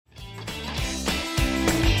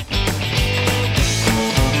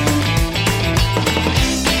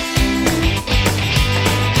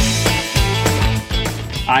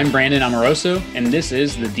I'm Brandon Amoroso, and this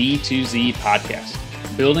is the D2Z podcast,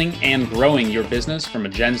 building and growing your business from a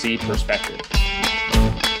Gen Z perspective.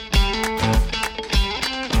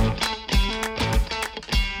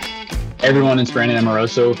 Hey everyone, it's Brandon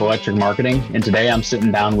Amoroso with Electric Marketing, and today I'm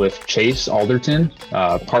sitting down with Chase Alderton,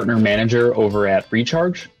 partner manager over at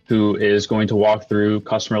Recharge, who is going to walk through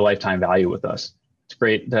customer lifetime value with us. It's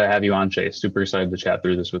great to have you on, Chase. Super excited to chat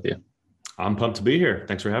through this with you. I'm pumped to be here.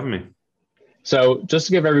 Thanks for having me. So just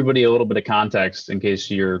to give everybody a little bit of context, in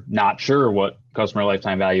case you're not sure what customer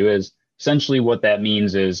lifetime value is, essentially what that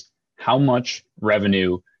means is how much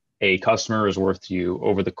revenue a customer is worth to you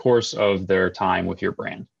over the course of their time with your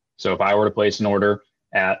brand. So if I were to place an order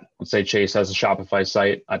at, let's say Chase has a Shopify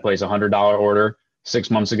site, I place a $100 order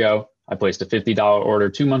 6 months ago, I placed a $50 order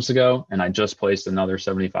 2 months ago, and I just placed another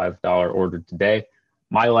 $75 order today,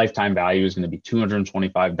 my lifetime value is going to be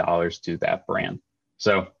 $225 to that brand.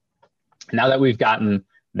 So now that we've gotten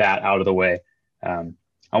that out of the way, I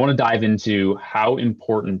want to dive into how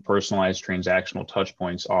important personalized transactional touch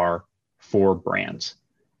points are for brands.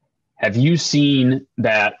 Have you seen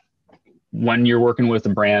that when you're working with a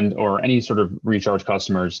brand or any sort of Recharge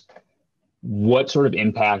customers, what sort of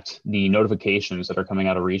impact the notifications that are coming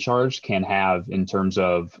out of Recharge can have in terms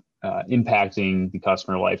of impacting the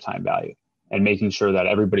customer lifetime value and making sure that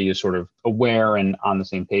everybody is sort of aware and on the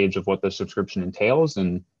same page of what the subscription entails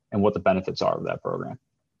and what the benefits are of that program?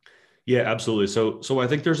 Yeah, absolutely. So I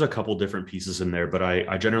think there's a couple different pieces in there, but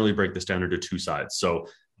I generally break this down into two sides. So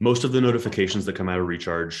most of the notifications that come out of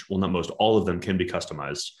Recharge, well, not most, all of them can be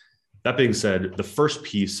customized. That being said, the first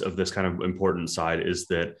piece of this kind of important side is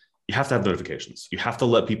that you have to have notifications. You have to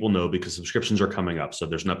let people know because subscriptions are coming up. So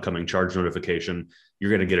there's an upcoming charge notification.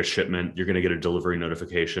 You're going to get a shipment. You're going to get a delivery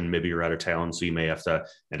notification. Maybe you're out of town, so you may have to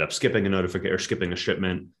end up skipping a notification or skipping a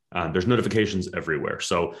shipment. There's notifications everywhere.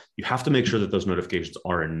 So you have to make sure that those notifications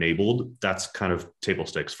are enabled. That's kind of table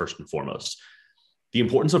stakes first and foremost. The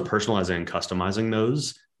importance of personalizing and customizing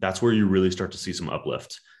those, that's where you really start to see some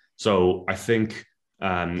uplift. So I think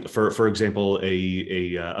for example,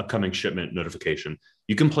 a upcoming shipment notification,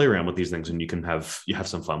 you can play around with these things and you have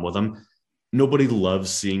some fun with them. Nobody loves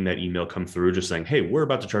seeing that email come through just saying, hey, we're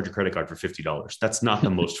about to charge a credit card for $50. That's not the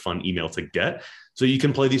most fun email to get. So you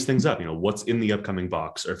can play these things up, what's in the upcoming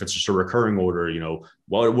box, or if it's just a recurring order,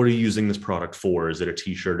 what are you using this product for? Is it a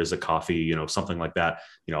t-shirt? Is it coffee? Something like that.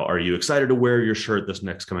 Are you excited to wear your shirt this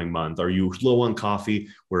next coming month? Are you low on coffee?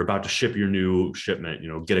 We're about to ship your new shipment,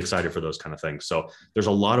 get excited for those kind of things. So there's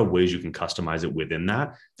a lot of ways you can customize it within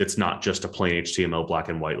that. That's not just a plain HTML black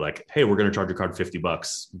and white, like, hey, we're going to charge your card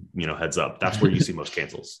 $50, heads up. That's where you see most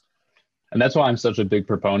cancels. And that's why I'm such a big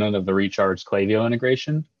proponent of the Recharge Klaviyo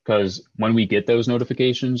integration, because when we get those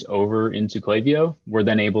notifications over into Klaviyo, we're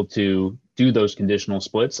then able to do those conditional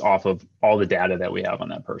splits off of all the data that we have on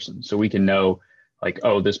that person. So we can know like,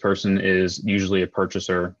 oh, this person is usually a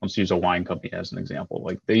purchaser. Let's use a wine company as an example.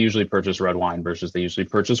 Like they usually purchase red wine versus they usually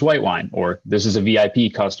purchase white wine, or this is a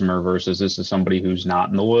VIP customer versus this is somebody who's not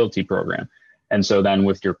in the loyalty program. And so then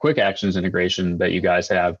with your quick actions integration that you guys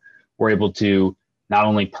have, we're able to not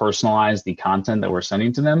only personalize the content that we're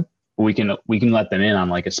sending to them, but we can let them in on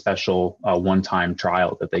like a special one-time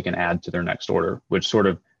trial that they can add to their next order, which sort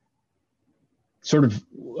of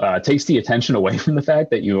takes the attention away from the fact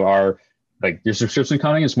that you are like your subscription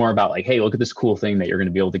coming. It's more about like, hey, look at this cool thing that you're going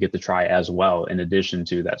to be able to get to try as well, in addition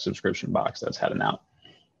to that subscription box that's heading out.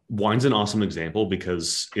 Wine's an awesome example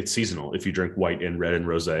because it's seasonal. If you drink white and red and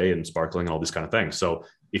rosé and sparkling and all these kind of things. So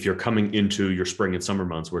if you're coming into your spring and summer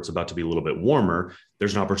months where it's about to be a little bit warmer,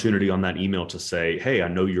 there's an opportunity on that email to say, hey, I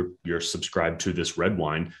know you're subscribed to this red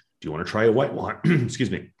wine. Do you want to try a white wine?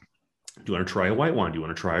 Excuse me. Do you want to try a white wine? Do you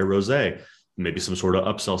want to try a rosé? Maybe some sort of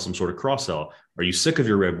upsell, some sort of cross sell. Are you sick of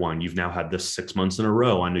your red wine? You've now had this 6 months in a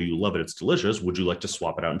row. I know you love it. It's delicious. Would you like to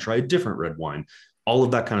swap it out and try a different red wine? All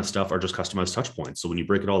of that kind of stuff are just customized touch points. So when you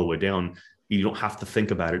break it all the way down, you don't have to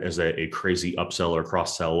think about it as a crazy upsell or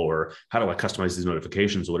cross sell or how do I customize these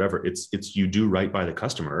notifications or whatever. It's you do right by the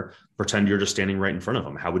customer. Pretend you're just standing right in front of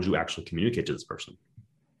them. How would you actually communicate to this person?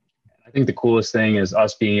 I think the coolest thing is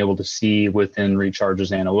us being able to see within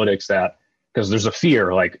Recharge's analytics that, because there's a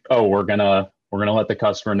fear like, oh, we're gonna let the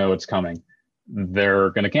customer know it's coming. They're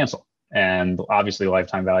gonna cancel. And obviously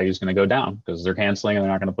lifetime value is going to go down because they're canceling and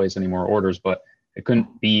they're not going to place any more orders, but it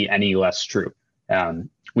couldn't be any less true.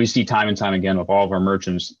 We see time and time again with all of our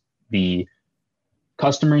merchants, the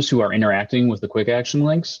customers who are interacting with the quick action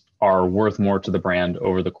links are worth more to the brand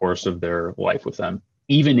over the course of their life with them,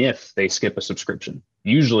 even if they skip a subscription.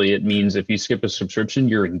 Usually it means if you skip a subscription,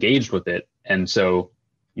 you're engaged with it. And so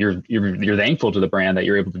you're thankful to the brand that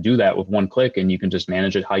you're able to do that with one click and you can just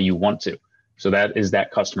manage it how you want to. So that is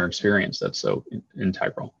that customer experience that's so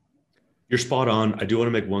integral. You're spot on. I do want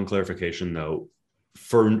to make one clarification though.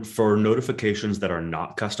 For notifications that are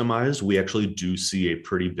not customized, we actually do see a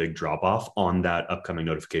pretty big drop off on that upcoming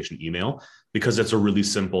notification email because it's a really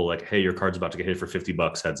simple, like, hey, your card's about to get hit for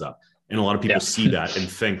 $50, heads up. And a lot of people see that and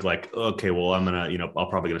think like, okay, well, I'm going to, I'll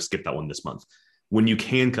probably going to skip that one this month. When you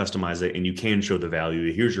can customize it and you can show the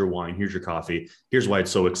value, here's your wine, here's your coffee, here's why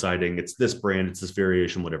it's so exciting. It's this brand, it's this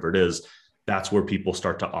variation, whatever it is. That's where people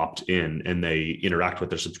start to opt in and they interact with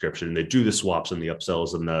their subscription. They do the swaps and the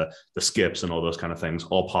upsells and the skips and all those kind of things,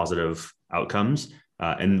 all positive outcomes.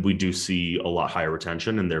 And we do see a lot higher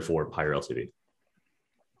retention and therefore higher LTV.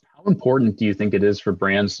 How important do you think it is for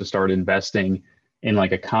brands to start investing in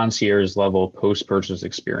like a concierge level post-purchase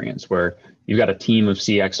experience where you've got a team of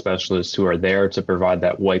CX specialists who are there to provide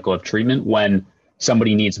that white glove treatment when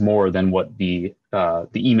somebody needs more than what the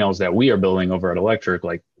emails that we are building over at Electric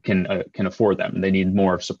can afford them. They need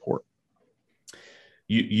more of support.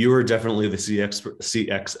 You are definitely the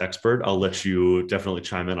CX expert. I'll let you definitely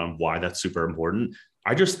chime in on why that's super important.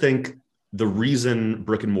 I just think the reason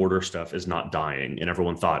brick and mortar stuff is not dying and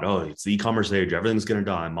everyone thought, oh, it's the e-commerce age, everything's going to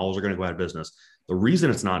die, malls are going to go out of business. The reason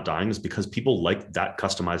it's not dying is because people like that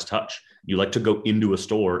customized touch. You like to go into a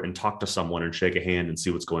store and talk to someone and shake a hand and see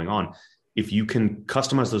what's going on. If you can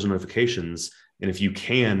customize those notifications and if you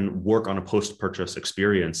can work on a post-purchase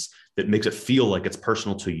experience that makes it feel like it's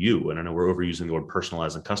personal to you, and I know we're overusing the word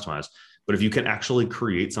personalized and customized, but if you can actually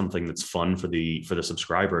create something that's fun for the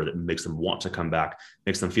subscriber that makes them want to come back,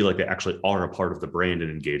 makes them feel like they actually are a part of the brand and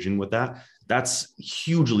engaging with that, that's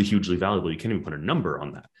hugely, hugely valuable. You can't even put a number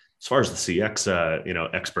on that. As far as the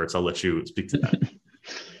CX, experts, I'll let you speak to that.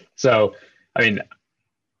 So, I mean,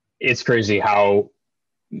 it's crazy how.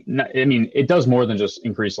 It does more than just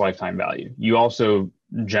increase lifetime value. You also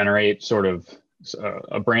generate sort of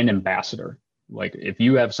a brand ambassador. Like if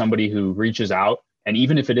you have somebody who reaches out, and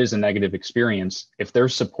even if it is a negative experience, if they're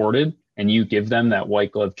supported and you give them that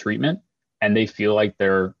white glove treatment and they feel like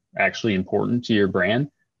they're actually important to your brand,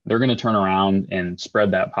 they're going to turn around and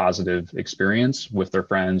spread that positive experience with their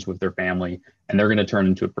friends, with their family, and they're going to turn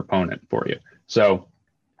into a proponent for you. So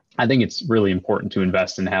I think it's really important to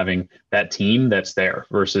invest in having that team that's there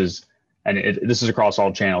versus, and this is across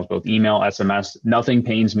all channels, both email, SMS. Nothing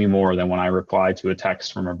pains me more than when I reply to a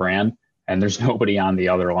text from a brand and there's nobody on the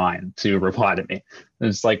other line to reply to me.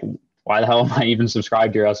 It's like, why the hell am I even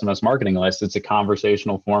subscribed to your SMS marketing list? It's a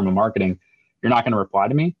conversational form of marketing. You're not going to reply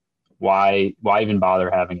to me. Why even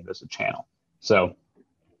bother having it as a channel? So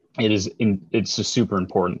it's just super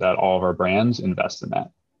important that all of our brands invest in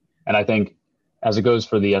that. And I think as it goes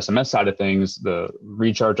for the SMS side of things, the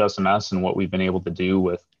recharge SMS and what we've been able to do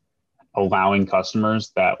with allowing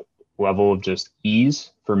customers that level of just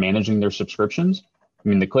ease for managing their subscriptions. I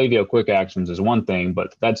mean, the Klaviyo quick actions is one thing,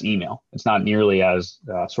 but that's email. It's not nearly as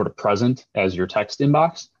sort of present as your text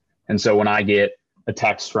inbox. And so when I get a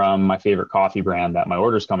text from my favorite coffee brand that my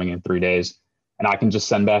order's coming in 3 days, and I can just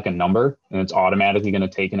send back a number and it's automatically going to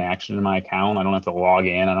take an action in my account. I don't have to log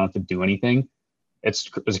in. I don't have to do anything. It's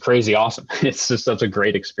crazy awesome. It's just such a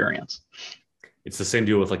great experience. It's the same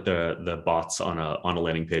deal with like the bots on a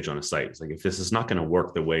landing page on a site. It's like, if this is not going to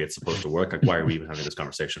work the way it's supposed to work, like why are we even having this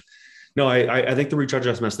conversation? No, I think the recharge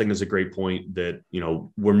SMS thing is a great point that,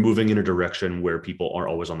 we're moving in a direction where people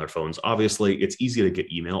aren't always on their phones. Obviously, it's easy to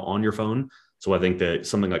get email on your phone. So I think that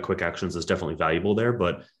something like quick actions is definitely valuable there,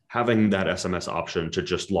 but having that SMS option to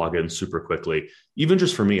just log in super quickly, even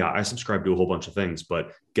just for me, I subscribe to a whole bunch of things,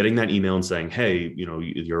 but getting that email and saying, hey,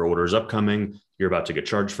 your order is upcoming, you're about to get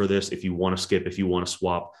charged for this. If you want to skip, if you want to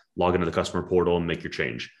swap, log into the customer portal and make your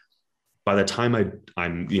change. By the time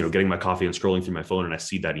I'm getting my coffee and scrolling through my phone and I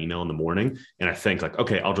see that email in the morning and I think like,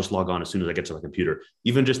 okay, I'll just log on as soon as I get to my computer.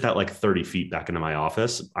 Even just that like 30 feet back into my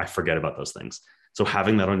office, I forget about those things. So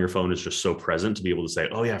having that on your phone is just so present to be able to say,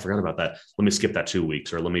 oh yeah, I forgot about that. Let me skip that 2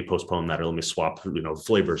 weeks, or let me postpone that, or let me swap,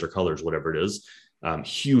 flavors or colors, whatever it is.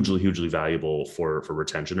 Hugely, hugely valuable for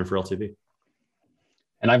retention and for LTV.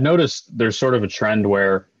 And I've noticed there's sort of a trend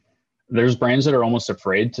where there's brands that are almost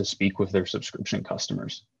afraid to speak with their subscription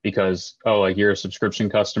customers because, oh, like you're a subscription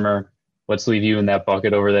customer, let's leave you in that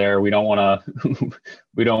bucket over there. We don't want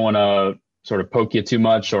to sort of poke you too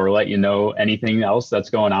much or let you know anything else that's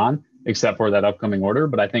going on except for that upcoming order.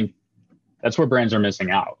 But I think that's where brands are missing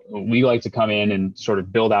out. We like to come in and sort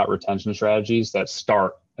of build out retention strategies that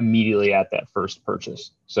start immediately at that first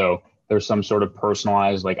purchase. So there's some sort of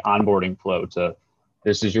personalized like onboarding flow to,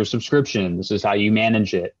 this is your subscription. This is how you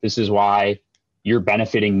manage it. This is why you're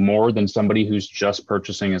benefiting more than somebody who's just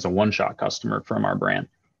purchasing as a one-shot customer from our brand.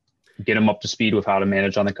 Get them up to speed with how to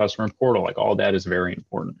manage on the customer portal. Like all that is very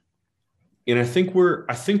important. And I think we're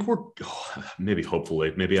maybe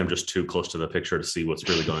hopefully, maybe I'm just too close to the picture to see what's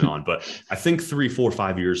really going on. But I think 3, 4,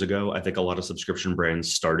 5 years ago, I think a lot of subscription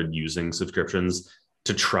brands started using subscriptions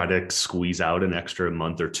to try to squeeze out an extra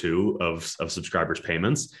month or two of subscribers'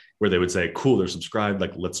 payments, where they would say, cool, they're subscribed.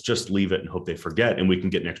 Like, let's just leave it and hope they forget. And we can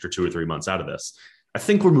get an extra 2 or 3 months out of this. I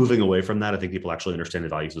think we're moving away from that. I think people actually understand the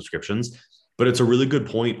value of subscriptions, but it's a really good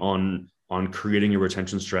point on creating a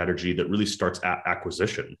retention strategy that really starts at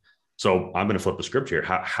acquisition. So I'm going to flip the script here.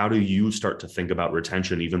 How do you start to think about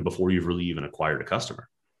retention even before you've really even acquired a customer?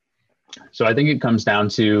 So I think it comes down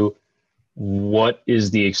to what is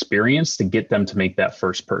the experience to get them to make that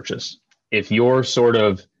first purchase. If you're sort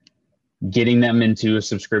of getting them into a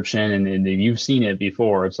subscription and you've seen it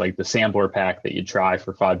before, it's like the sampler pack that you try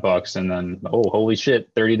for $5 and then, oh, holy shit,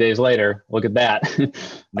 30 days later, look at that.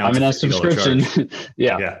 I'm in a subscription.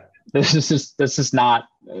 Yeah. That's just not,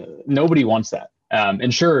 nobody wants that.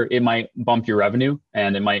 And sure, it might bump your revenue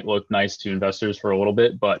and it might look nice to investors for a little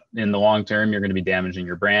bit, but in the long term, you're going to be damaging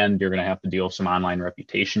your brand. You're going to have to deal with some online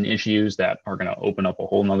reputation issues that are going to open up a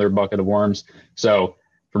whole nother bucket of worms. So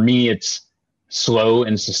for me, it's slow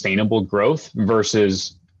and sustainable growth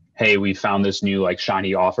versus, hey, we found this new like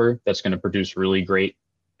shiny offer that's going to produce really great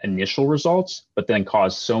initial results, but then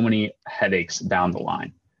cause so many headaches down the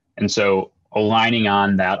line. And so aligning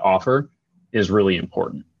on that offer is really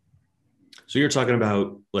important. So you're talking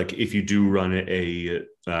about like if you do run a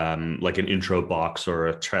like an intro box or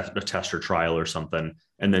a test or trial or something,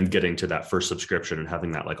 and then getting to that first subscription and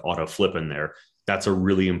having that like auto flip in there, that's a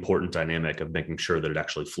really important dynamic of making sure that it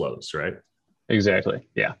actually flows, right? Exactly.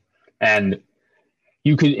 Yeah. And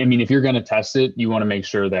you could, I mean, if you're going to test it, you want to make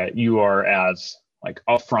sure that you are as like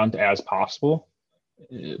upfront as possible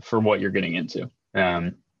for what you're getting into.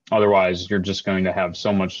 Otherwise, you're just going to have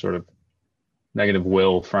so much sort of negative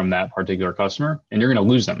will from that particular customer and you're going to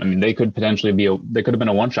lose them. I mean, they could potentially they could have been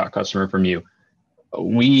a one-shot customer from you.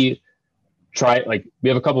 We have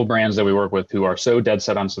a couple of brands that we work with who are so dead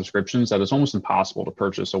set on subscriptions that it's almost impossible to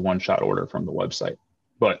purchase a one-shot order from the website.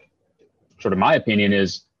 But sort of my opinion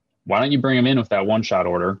is, why don't you bring them in with that one-shot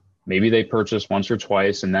order? Maybe they purchase once or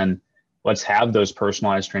twice, and then let's have those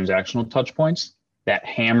personalized transactional touch points that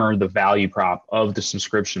hammer the value prop of the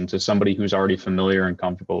subscription to somebody who's already familiar and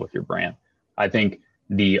comfortable with your brand. I think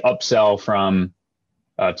the upsell from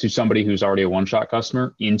to somebody who's already a one-shot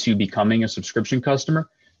customer into becoming a subscription customer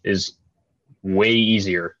is way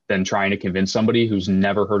easier than trying to convince somebody who's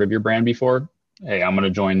never heard of your brand before, hey, I'm going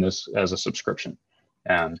to join this as a subscription.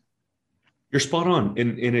 You're spot on.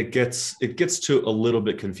 And it gets to a little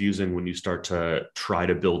bit confusing when you start to try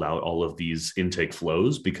to build out all of these intake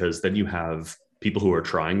flows, because then you have people who are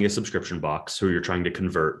trying a subscription box who you're trying to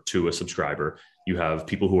convert to a subscriber. You have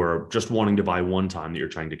people who are just wanting to buy one time that you're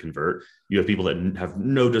trying to convert. You have people that have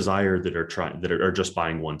no desire that are just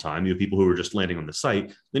buying one time. You have people who are just landing on the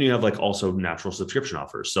site. Then you have like also natural subscription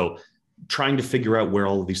offers. So trying to figure out where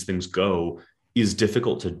all of these things go is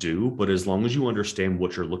difficult to do, but as long as you understand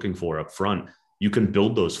what you're looking for up front, you can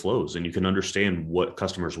build those flows and you can understand what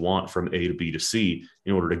customers want from A to B to C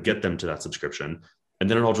in order to get them to that subscription. And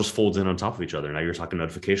then it all just folds in on top of each other. Now you're talking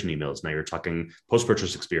notification emails. Now you're talking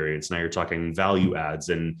post-purchase experience. Now you're talking value adds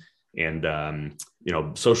and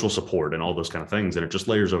social support and all those kind of things. And it just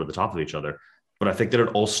layers over the top of each other. But I think that it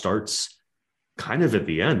all starts kind of at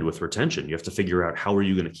the end with retention. You have to figure out, how are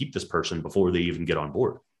you going to keep this person before they even get on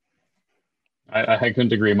board? I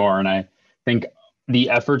couldn't agree more. And I think the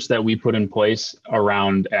efforts that we put in place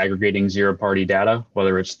around aggregating zero-party data,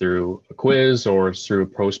 whether it's through a quiz or it's through a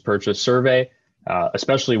post-purchase survey,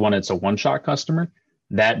 especially when it's a one-shot customer,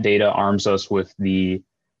 that data arms us with the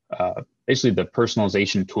basically the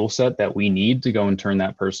personalization tool set that we need to go and turn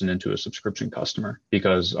that person into a subscription customer,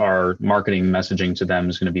 because our marketing messaging to them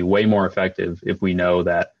is going to be way more effective if we know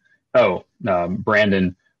that,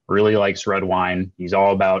 Brandon really likes red wine. He's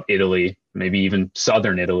all about Italy, maybe even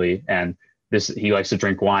Southern Italy. And he likes to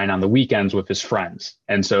drink wine on the weekends with his friends.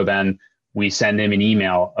 And so then we send him an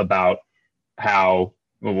email about how,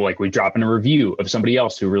 like, we drop in a review of somebody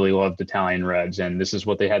else who really loved Italian reds, and this is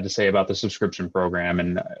what they had to say about the subscription program.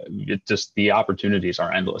 And it just, the opportunities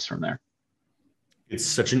are endless from there. It's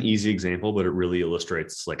such an easy example, but it really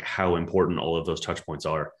illustrates like how important all of those touch points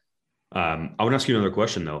are. I want to ask you another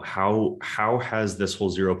question though. How has this whole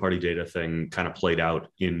zero party data thing kind of played out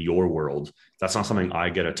in your world? That's not something I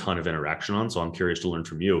get a ton of interaction on. So I'm curious to learn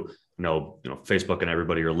from you. You know, Facebook and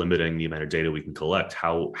everybody are limiting the amount of data we can collect.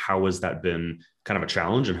 How has that been kind of a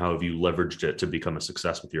challenge, and how have you leveraged it to become a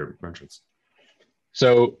success with your merchants?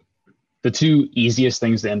 So the two easiest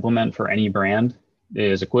things to implement for any brand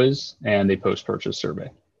is a quiz and a post-purchase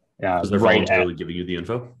survey. Because they're voluntarily giving you the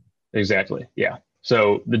info? Exactly. Yeah.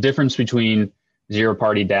 So the difference between zero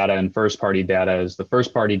party data and first party data is the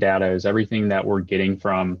first party data is everything that we're getting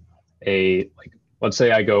from like, let's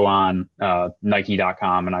say I go on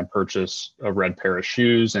Nike.com and I purchase a red pair of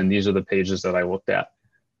shoes, and these are the pages that I looked at.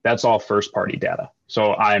 That's all first party data.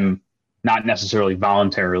 So I'm not necessarily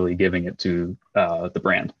voluntarily giving it to the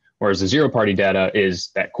brand. Whereas the zero party data is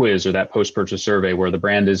that quiz or that post purchase survey where the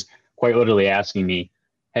brand is quite literally asking me,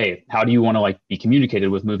 hey, how do you want to like be communicated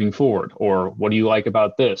with moving forward? Or what do you like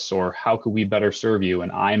about this? Or how could we better serve you?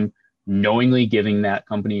 And I'm knowingly giving that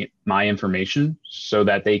company my information so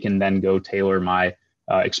that they can then go tailor my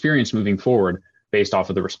experience moving forward based off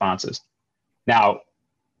of the responses. Now,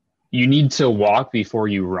 you need to walk before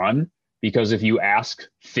you run, because if you ask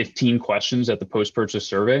 15 questions at the post-purchase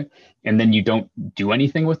survey and then you don't do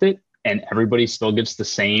anything with it and everybody still gets the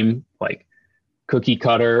same like cookie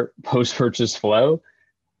cutter post-purchase flow,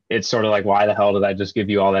 it's sort of like, why the hell did I just give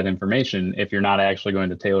you all that information if you're not actually going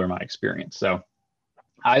to tailor my experience? So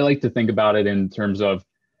I like to think about it in terms of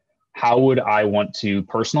how would I want to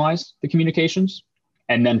personalize the communications?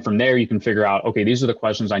 And then from there, you can figure out, okay, these are the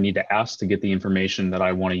questions I need to ask to get the information that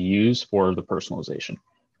I want to use for the personalization.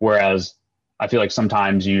 Whereas I feel like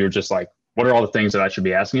sometimes you're just like, what are all the things that I should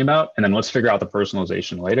be asking about? And then let's figure out the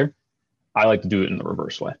personalization later. I like to do it in the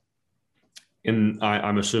reverse way. And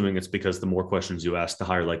I'm assuming it's because the more questions you ask, the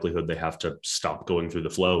higher likelihood they have to stop going through the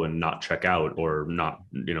flow and not check out or not,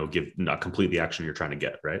 not complete the action you're trying to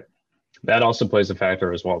get, right? That also plays a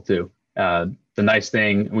factor as well too. The nice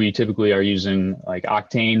thing, we typically are using like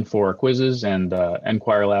Octane for quizzes and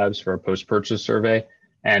Enquire Labs for a post-purchase survey.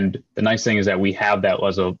 And the nice thing is that we have that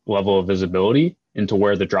level of visibility into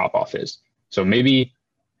where the drop-off is. So maybe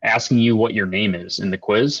asking you what your name is in the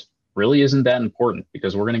quiz really isn't that important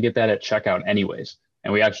because we're going to get that at checkout anyways.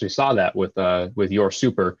 And we actually saw that with your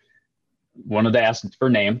super. Wanted to ask for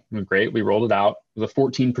name. Great. We rolled it out. It was a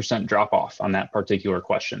 14% drop off on that particular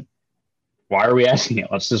question. Why are we asking it?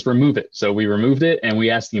 Let's just remove it. So we removed it and we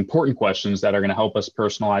asked the important questions that are going to help us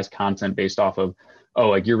personalize content based off of, oh,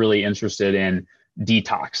 like you're really interested in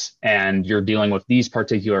detox and you're dealing with these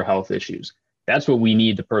particular health issues. That's what we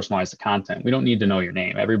need to personalize the content. We don't need to know your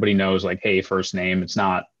name. Everybody knows like, hey, first name. It's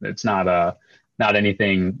not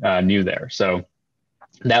anything new there. So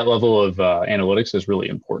that level of analytics is really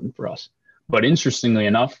important for us. But interestingly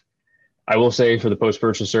enough, I will say for the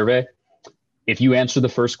post-purchase survey, if you answer the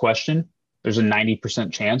first question, there's a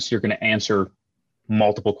 90% chance you're going to answer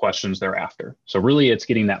multiple questions thereafter. So really it's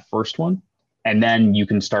getting that first one, and then you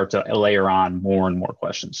can start to layer on more and more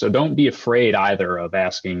questions. So don't be afraid either of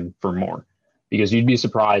asking for more, because you'd be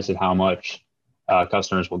surprised at how much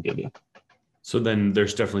customers will give you. So then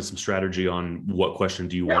there's definitely some strategy on what question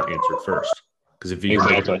do you want answered first? Because if you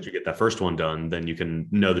get that first one done, then you can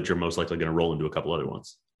know that you're most likely going to roll into a couple other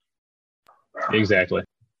ones. Exactly.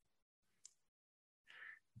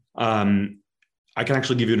 I can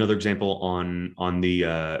actually give you another example on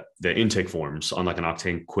the intake forms on like an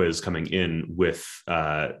Octane quiz coming in with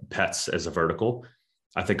pets as a vertical.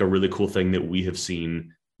 I think a really cool thing that we have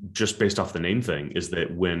seen just based off the name thing is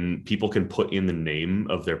that when people can put in the name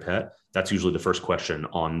of their pet, that's usually the first question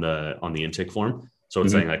on the intake form. So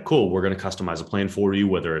it's saying like, cool, we're going to customize a plan for you,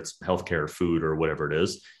 whether it's healthcare, food, or whatever it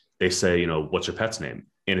is. They say, what's your pet's name?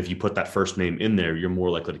 And if you put that first name in there, you're more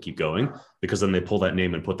likely to keep going because then they pull that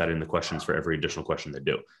name and put that in the questions for every additional question they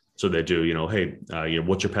do. So they do, hey,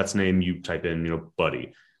 what's your pet's name? You type in,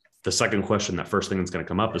 Buddy. The second question, that first thing that's going to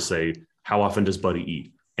come up is say, how often does Buddy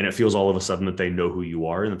eat? And it feels all of a sudden that they know who you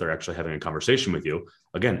are and that they're actually having a conversation with you.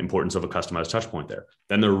 Again, importance of a customized touch point there.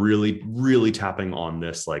 Then they're really, really tapping on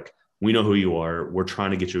this, like, we know who you are. We're trying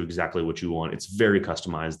to get you exactly what you want. It's very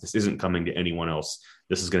customized. This isn't coming to anyone else.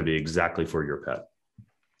 This is going to be exactly for your pet.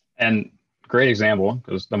 And great example,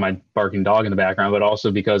 because of my barking dog in the background, but also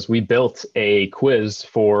because we built a quiz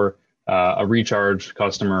for a recharge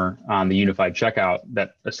customer on the unified checkout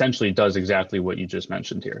that essentially does exactly what you just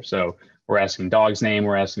mentioned here. So we're asking dog's name,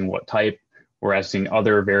 we're asking what type, we're asking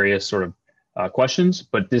other various sort of questions,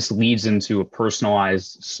 but this leads into a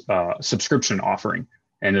personalized subscription offering.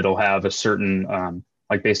 And it'll have a certain,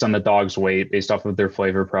 like based on the dog's weight, based off of their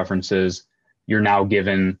flavor preferences, you're now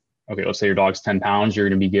given, okay, let's say your dog's 10 pounds, you're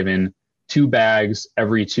going to be given 2 bags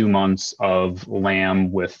every 2 months of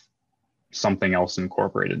lamb with something else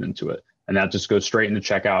incorporated into it. And that just goes straight into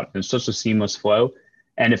checkout. It's such a seamless flow.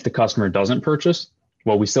 And if the customer doesn't purchase,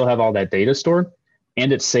 well, we still have all that data stored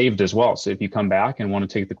and it's saved as well. So if you come back and want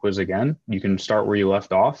to take the quiz again, you can start where you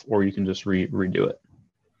left off, or you can just redo it.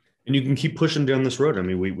 And you can keep pushing down this road. I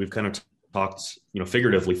mean, we've kind of talked,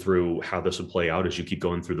 figuratively through how this would play out as you keep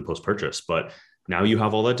going through the post-purchase. But now you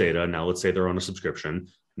have all that data. Now let's say they're on a subscription.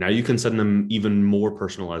 Now you can send them even more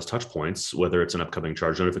personalized touch points, whether it's an upcoming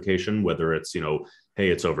charge notification, whether it's, hey,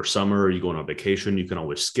 it's over summer, you going on vacation, you can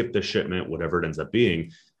always skip the shipment, whatever it ends up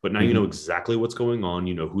being. But now you know exactly what's going on,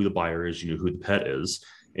 you know who the buyer is, you know who the pet is,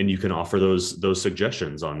 and you can offer those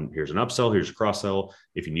suggestions on, here's an upsell, here's a cross sell.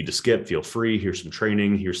 If you need to skip, feel free. Here's some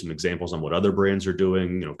training. Here's some examples on what other brands are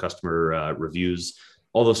doing, customer reviews,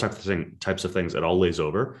 all those types of things. It all lays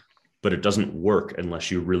over, but it doesn't work unless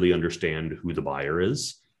you really understand who the buyer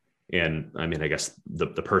is. And I mean, I guess the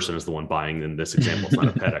person is the one buying in this example. It's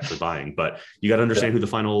not a pet actually buying, but you got to understand who the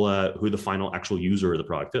final actual user of the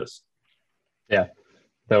product is. Yeah.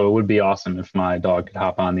 So it would be awesome if my dog could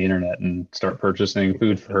hop on the internet and start purchasing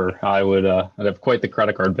food for her. I'd have quite the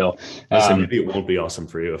credit card bill. Maybe it won't be awesome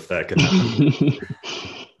for you if that could happen.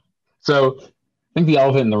 So I think the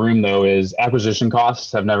elephant in the room, though, is acquisition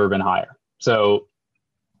costs have never been higher. So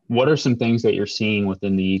what are some things that you're seeing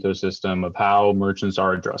within the ecosystem of how merchants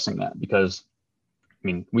are addressing that? Because, I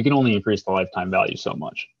mean, we can only increase the lifetime value so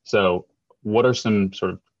much. So what are some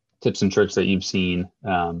sort of tips and tricks that you've seen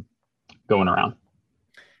going around?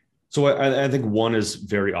 So I think one is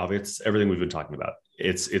very obvious, everything we've been talking about.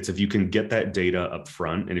 It's if you can get that data up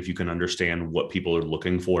front, and if you can understand what people are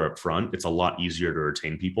looking for up front, it's a lot easier to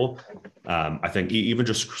retain people. I think even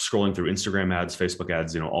just scrolling through Instagram ads, Facebook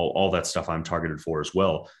ads, all that stuff I'm targeted for as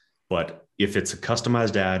well. But if it's a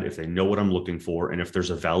customized ad, if they know what I'm looking for, and if there's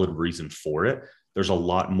a valid reason for it, there's a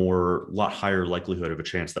lot higher likelihood of a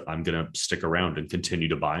chance that I'm going to stick around and continue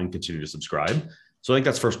to buy and continue to subscribe. So I think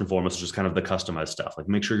that's first and foremost, just kind of the customized stuff. Like,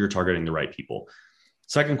 make sure you're targeting the right people.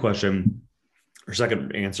 Second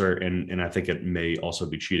answer, and I think it may also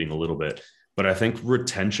be cheating a little bit, but I think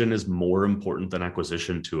retention is more important than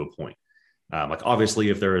acquisition to a point. Like, obviously,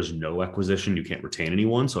 if there is no acquisition, you can't retain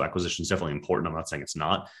anyone. So acquisition is definitely important. I'm not saying it's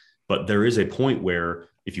not, but there is a point where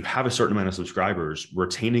if you have a certain amount of subscribers,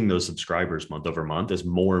 retaining those subscribers month over month is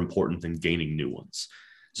more important than gaining new ones.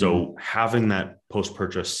 So having that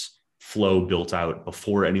post-purchase flow built out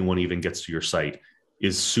before anyone even gets to your site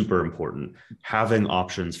is super important. Having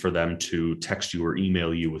options for them to text you or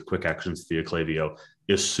email you with quick actions via Klaviyo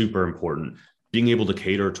is super important. Being able to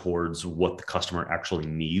cater towards what the customer actually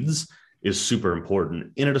needs is super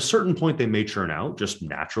important. And at a certain point, they may churn out just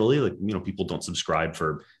naturally. Like, people don't subscribe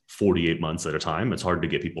for 48 months at a time. It's hard to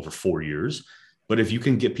get people for 4 years. But if you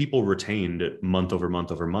can get people retained month over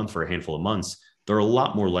month over month for a handful of months, they're a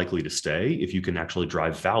lot more likely to stay if you can actually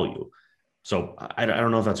drive value. So I don't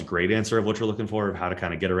know if that's a great answer of what you're looking for, of how to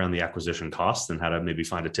kind of get around the acquisition costs and how to maybe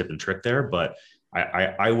find a tip and trick there. But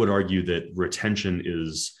I would argue that retention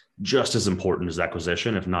is just as important as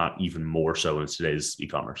acquisition, if not even more so in today's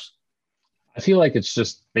e-commerce. I feel like it's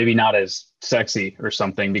just maybe not as sexy or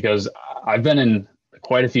something, because I've been in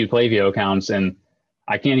quite a few Klaviyo accounts and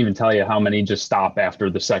I can't even tell you how many just stop after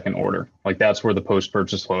the second order. Like, that's where the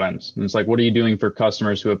post-purchase flow ends. And it's like, what are you doing for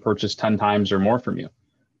customers who have purchased 10 times or more from you?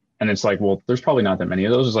 And it's like, well, there's probably not that many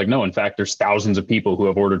of those. It's like, no, in fact, there's thousands of people who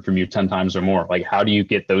have ordered from you 10 times or more. Like, how do you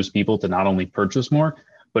get those people to not only purchase more,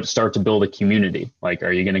 but start to build a community? Like,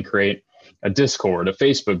 are you going to create a Discord, a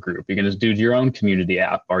Facebook group? You're going to do your own community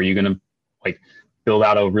app? Are you going to build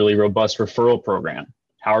out a really robust referral program?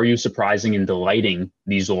 How are you surprising and delighting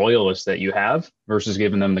these loyalists that you have versus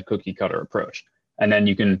giving them the cookie cutter approach? And then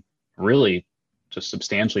you can really just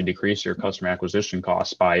substantially decrease your customer acquisition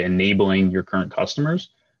costs by enabling your current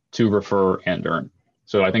customers to refer and earn.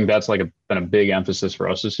 So I think that's been a big emphasis for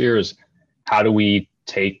us this year, is how do we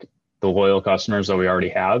take the loyal customers that we already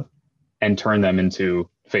have and turn them into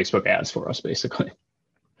Facebook ads for us, basically.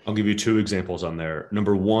 I'll give you two examples on there.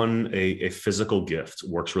 Number one, a physical gift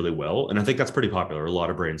works really well. And I think that's pretty popular. A lot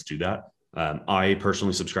of brands do that. I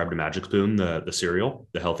personally subscribe to Magic Spoon, the cereal,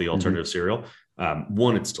 the healthy alternative cereal.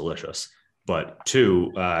 One, it's delicious. But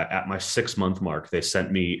two, at my 6-month mark, they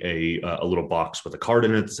sent me a little box with a card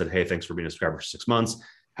in it that said, hey, thanks for being a subscriber for 6 months.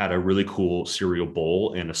 Had a really cool cereal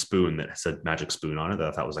bowl and a spoon that said Magic Spoon on it that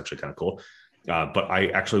I thought was actually kind of cool. But I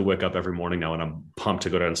actually wake up every morning now and I'm pumped to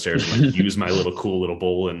go downstairs and use my cool little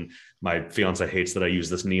bowl. And my fiance hates that I use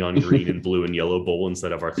this neon green and blue and yellow bowl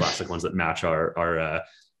instead of our classic ones that match our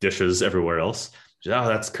dishes everywhere else. Oh,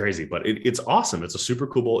 that's crazy. But it's awesome. It's a super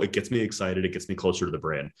cool bowl. It gets me excited. It gets me closer to the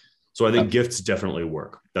brand. So I think gifts definitely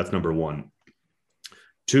work. That's number one.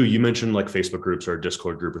 Two, you mentioned like Facebook groups or a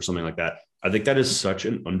Discord group or something like that. I think that is such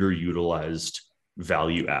an underutilized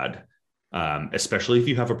value add. Especially if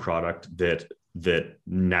you have a product that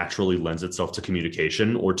naturally lends itself to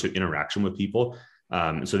communication or to interaction with people.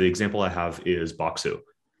 So the example I have is Boxu.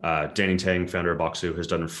 Danny Tang, founder of Boxu, has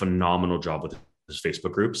done a phenomenal job with his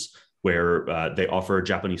Facebook groups. where they offer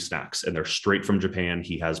Japanese snacks and they're straight from Japan.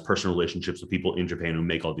 He has personal relationships with people in Japan who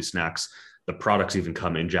make all these snacks. The products even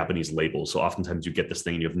come in Japanese labels. So oftentimes you get this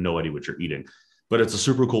thing and you have no idea what you're eating. But it's a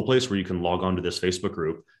super cool place where you can log on to this Facebook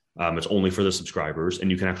group. It's only for the subscribers,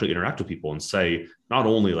 and you can actually interact with people and say, not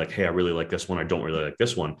only like, hey, I really like this one, I don't really like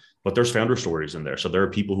this one, but there's founder stories in there. So there are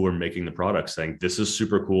people who are making the product saying, this is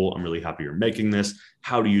super cool. I'm really happy you're making this.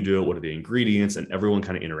 How do you do it? What are the ingredients? And everyone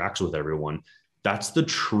kind of interacts with everyone. That's the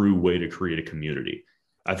true way to create a community.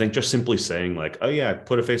 I think just simply saying like, oh yeah,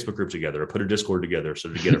 put a Facebook group together or put a Discord together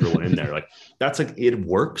so to get everyone in there, like that's like, it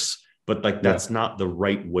works. But like, that's not the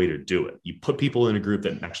right way to do it. You put people in a group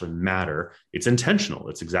that actually matter. It's intentional.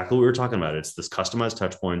 It's exactly what we were talking about. It's this customized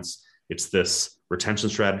touch points. It's this retention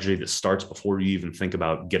strategy that starts before you even think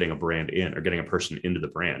about getting a brand in or getting a person into the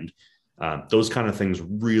brand. Those kind of things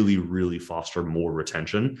really, really foster more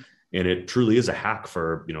retention. And it truly is a hack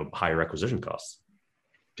for, higher acquisition costs.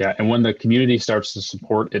 Yeah. And when the community starts to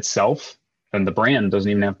support itself, then the brand doesn't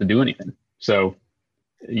even have to do anything. So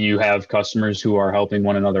you have customers who are helping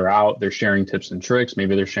one another out. They're sharing tips and tricks.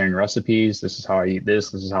 Maybe they're sharing recipes. This is how I eat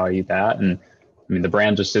this. This is how I eat that. And I mean, the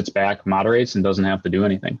brand just sits back, moderates, and doesn't have to do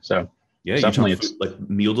anything. So yeah, definitely. It's like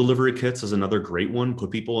meal delivery kits is another great one.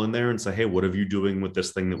 Put people in there and say, hey, what are you doing with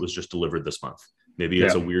this thing that was just delivered this month? Maybe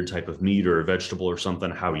it's a weird type of meat or a vegetable or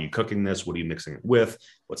something. How are you cooking this? What are you mixing it with?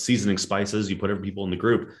 What seasoning spices? You put every people in the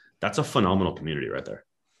group. That's a phenomenal community right there.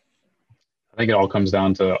 I think it all comes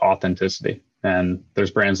down to authenticity. And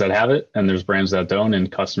there's brands that have it and there's brands that don't.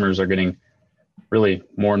 And customers are getting really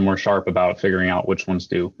more and more sharp about figuring out which ones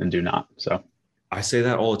do and do not. So I say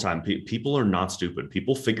that all the time. People are not stupid.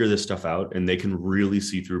 People figure this stuff out and they can really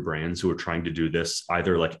see through brands who are trying to do this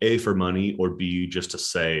either like A, for money, or B, just to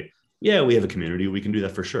say, yeah, we have a community. We can do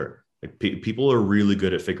that for sure. Like people are really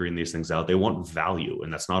good at figuring these things out. They want value,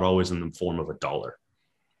 and that's not always in the form of a dollar.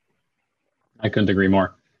 I couldn't agree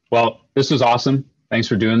more. Well, this was awesome. Thanks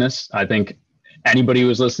for doing this. I think anybody who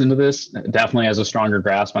is listening to this definitely has a stronger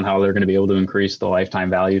grasp on how they're going to be able to increase the lifetime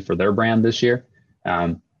value for their brand this year.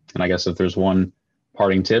 And I guess if there's one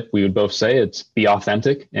parting tip, we would both say it's be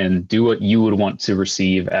authentic and do what you would want to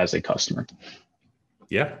receive as a customer.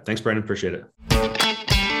 Yeah. Thanks, Brandon. Appreciate it.